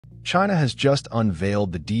China has just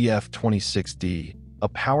unveiled the DF-26D, a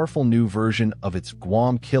powerful new version of its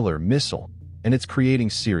Guam Killer missile, and it's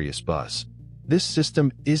creating serious buzz. This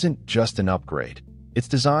system isn't just an upgrade. It's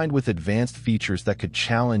designed with advanced features that could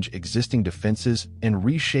challenge existing defenses and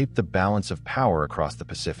reshape the balance of power across the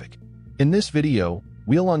Pacific. In this video,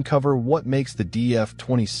 we'll uncover what makes the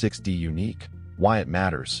DF-26D unique, why it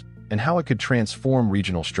matters, and how it could transform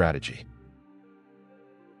regional strategy.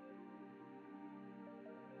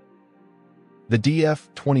 The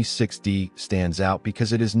DF-26D stands out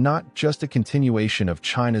because it is not just a continuation of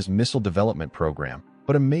China's missile development program,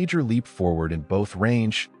 but a major leap forward in both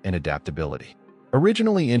range and adaptability.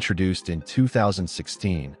 Originally introduced in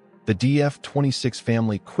 2016, the DF-26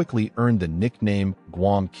 family quickly earned the nickname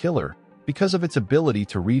Guam Killer because of its ability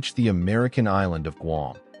to reach the American island of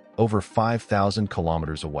Guam, over 5,000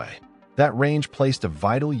 kilometers away. That range placed a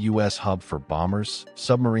vital U.S. hub for bombers,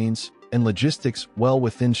 submarines, and logistics well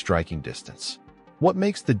within striking distance. What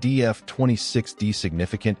makes the DF-26D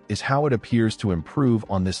significant is how it appears to improve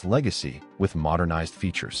on this legacy with modernized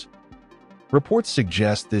features. Reports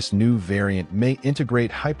suggest this new variant may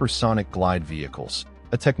integrate hypersonic glide vehicles,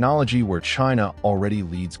 a technology where China already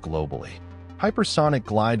leads globally. Hypersonic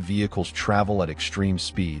glide vehicles travel at extreme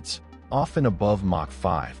speeds, often above Mach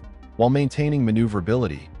 5, while maintaining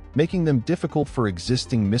maneuverability, making them difficult for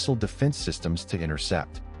existing missile defense systems to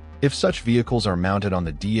intercept. If such vehicles are mounted on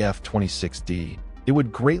the DF-26D, it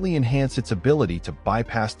would greatly enhance its ability to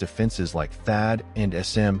bypass defenses like THAAD and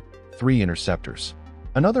SM-3 interceptors.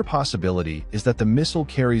 Another possibility is that the missile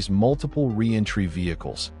carries multiple reentry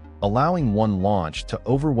vehicles, allowing one launch to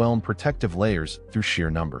overwhelm protective layers through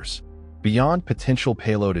sheer numbers. Beyond potential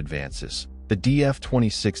payload advances, the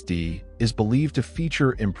DF-26D is believed to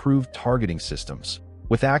feature improved targeting systems,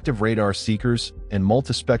 with active radar seekers and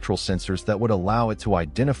multispectral sensors that would allow it to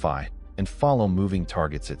identify and follow moving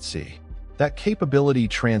targets at sea. That capability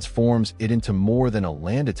transforms it into more than a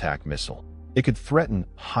land attack missile. It could threaten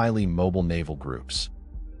highly mobile naval groups.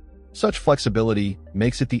 Such flexibility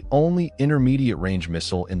makes it the only intermediate-range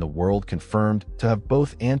missile in the world confirmed to have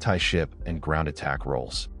both anti-ship and ground attack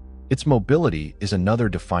roles. Its mobility is another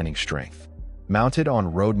defining strength. Mounted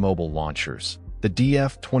on road-mobile launchers, the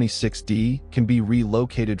DF-26D can be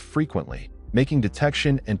relocated frequently, making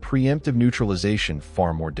detection and preemptive neutralization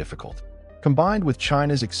far more difficult. Combined with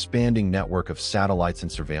China's expanding network of satellites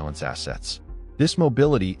and surveillance assets, this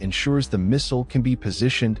mobility ensures the missile can be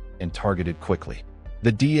positioned and targeted quickly.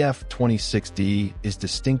 The DF-26D is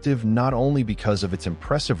distinctive not only because of its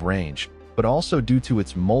impressive range, but also due to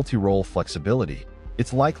its multi-role flexibility,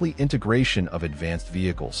 its likely integration of advanced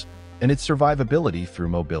vehicles, and its survivability through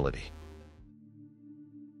mobility.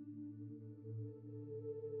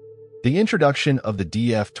 The introduction of the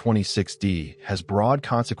DF-26D has broad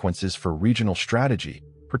consequences for regional strategy,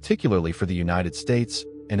 particularly for the United States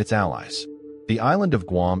and its allies. The island of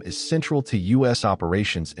Guam is central to U.S.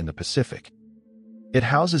 operations in the Pacific. It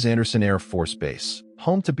houses Andersen Air Force Base,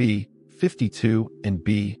 home to B-52 and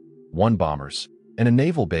B-1 bombers, and a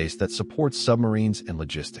naval base that supports submarines and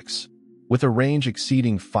logistics. With a range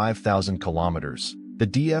exceeding 5,000 kilometers, the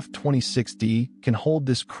DF-26D can hold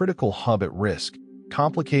this critical hub at risk,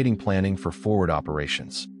 complicating planning for forward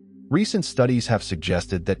operations. Recent studies have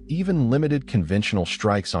suggested that even limited conventional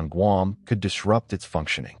strikes on Guam could disrupt its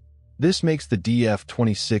functioning. This makes the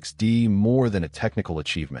DF-26D more than a technical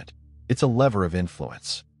achievement. It's a lever of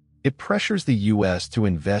influence. It pressures the U.S. to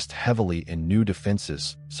invest heavily in new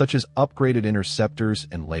defenses, such as upgraded interceptors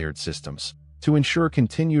and layered systems, to ensure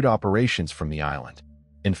continued operations from the island.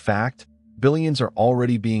 In fact, billions are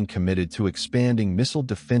already being committed to expanding missile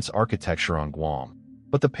defense architecture on Guam.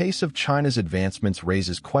 But the pace of China's advancements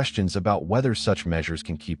raises questions about whether such measures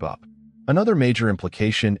can keep up. Another major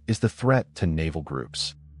implication is the threat to naval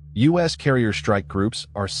groups. U.S. carrier strike groups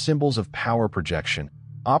are symbols of power projection,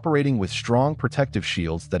 operating with strong protective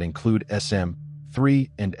shields that include SM-3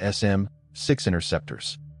 and SM-6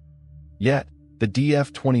 interceptors. Yet, the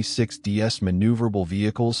DF-26D's maneuverable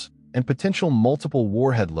vehicles and potential multiple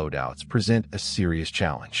warhead loadouts present a serious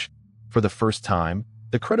challenge. For the first time,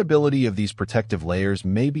 the credibility of these protective layers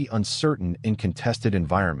may be uncertain in contested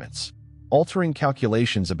environments, altering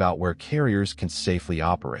calculations about where carriers can safely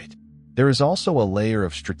operate. There is also a layer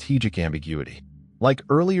of strategic ambiguity. Like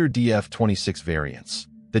earlier DF-26 variants,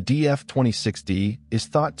 the DF-26D is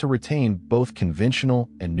thought to retain both conventional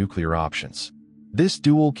and nuclear options. This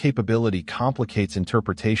dual capability complicates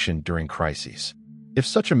interpretation during crises. If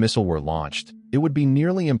such a missile were launched, it would be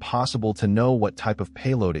nearly impossible to know what type of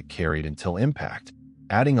payload it carried until impact,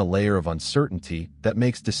 adding a layer of uncertainty that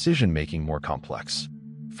makes decision-making more complex.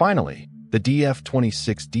 Finally, The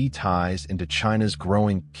DF-26D ties into China's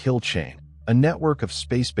growing kill chain, a network of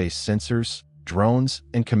space-based sensors, drones,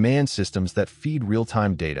 and command systems that feed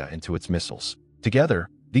real-time data into its missiles. Together,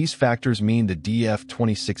 these factors mean the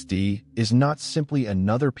DF-26D is not simply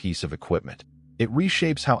another piece of equipment. It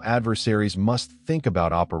reshapes how adversaries must think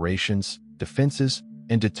about operations, defenses,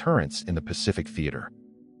 and deterrence in the Pacific theater.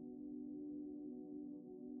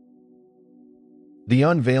 The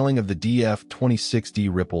unveiling of the DF-26D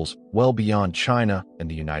ripples well beyond China and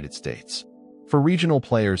the United States. For regional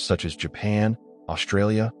players such as Japan,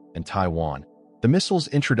 Australia, and Taiwan, the missile's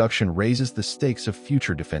introduction raises the stakes of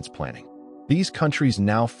future defense planning. These countries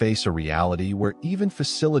now face a reality where even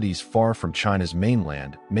facilities far from China's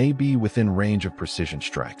mainland may be within range of precision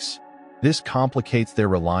strikes. This complicates their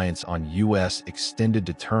reliance on U.S. extended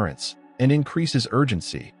deterrence and increases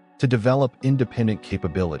urgency to develop independent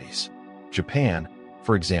capabilities. Japan,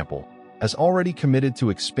 for example, has already committed to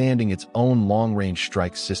expanding its own long-range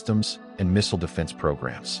strike systems and missile defense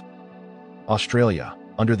programs. Australia,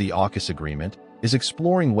 under the AUKUS agreement, is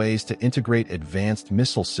exploring ways to integrate advanced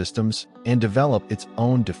missile systems and develop its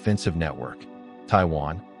own defensive network.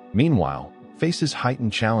 Taiwan, meanwhile, faces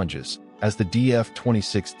heightened challenges as the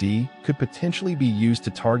DF-26D could potentially be used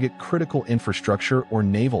to target critical infrastructure or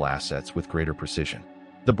naval assets with greater precision.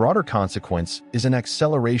 The broader consequence is an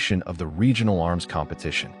acceleration of the regional arms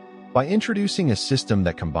competition. By introducing a system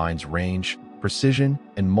that combines range, precision,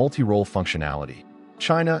 and multi-role functionality,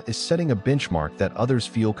 China is setting a benchmark that others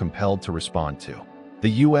feel compelled to respond to.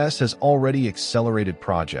 The U.S. has already accelerated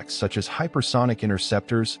projects such as hypersonic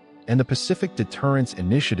interceptors and the Pacific Deterrence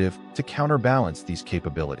Initiative to counterbalance these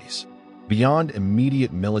capabilities. Beyond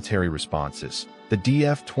immediate military responses, the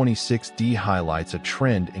DF-26D highlights a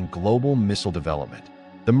trend in global missile development,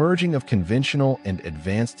 the merging of conventional and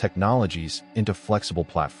advanced technologies into flexible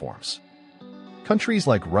platforms. Countries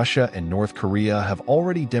like Russia and North Korea have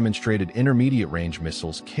already demonstrated intermediate-range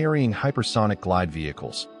missiles carrying hypersonic glide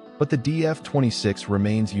vehicles, but the DF-26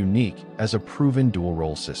 remains unique as a proven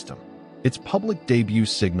dual-role system. Its public debut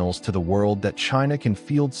signals to the world that China can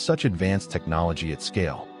field such advanced technology at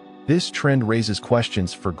scale. This trend raises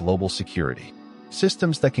questions for global security.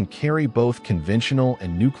 Systems that can carry both conventional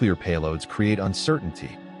and nuclear payloads create uncertainty,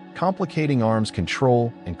 complicating arms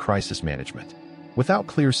control and crisis management. Without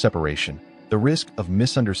clear separation, the risk of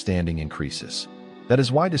misunderstanding increases. That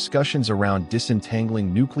is why discussions around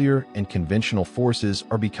disentangling nuclear and conventional forces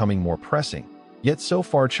are becoming more pressing. Yet so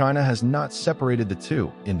far, China has not separated the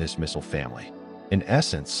two in this missile family. In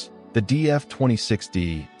essence, the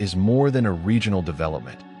DF-26D is more than a regional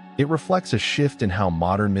development. It reflects a shift in how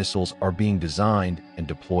modern missiles are being designed and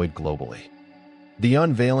deployed globally. The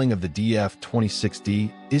unveiling of the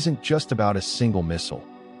DF-26D isn't just about a single missile,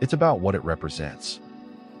 it's about what it represents.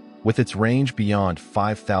 With its range beyond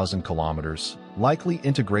 5,000 kilometers, likely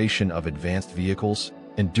integration of advanced vehicles,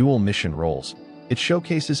 and dual mission roles, it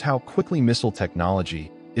showcases how quickly missile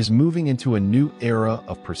technology is moving into a new era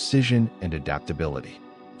of precision and adaptability.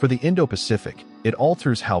 For the Indo-Pacific, it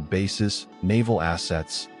alters how bases, naval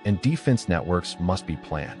assets, and defense networks must be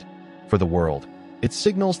planned. For the world, it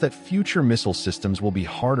signals that future missile systems will be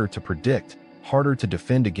harder to predict, harder to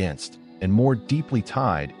defend against, and more deeply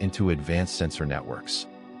tied into advanced sensor networks.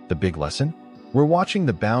 The big lesson? We're watching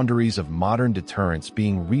the boundaries of modern deterrence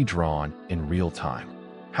being redrawn in real time.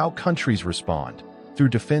 How countries respond, through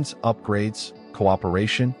defense upgrades,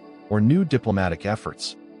 cooperation, or new diplomatic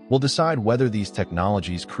efforts, will decide whether these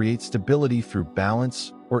technologies create stability through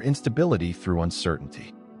balance or instability through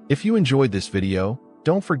uncertainty. If you enjoyed this video,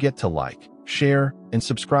 don't forget to like, share, and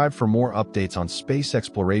subscribe for more updates on space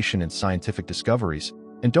exploration and scientific discoveries,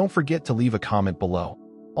 and don't forget to leave a comment below.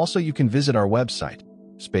 Also, you can visit our website,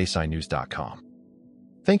 spaceinews.com.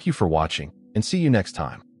 Thank you for watching, and see you next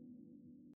time.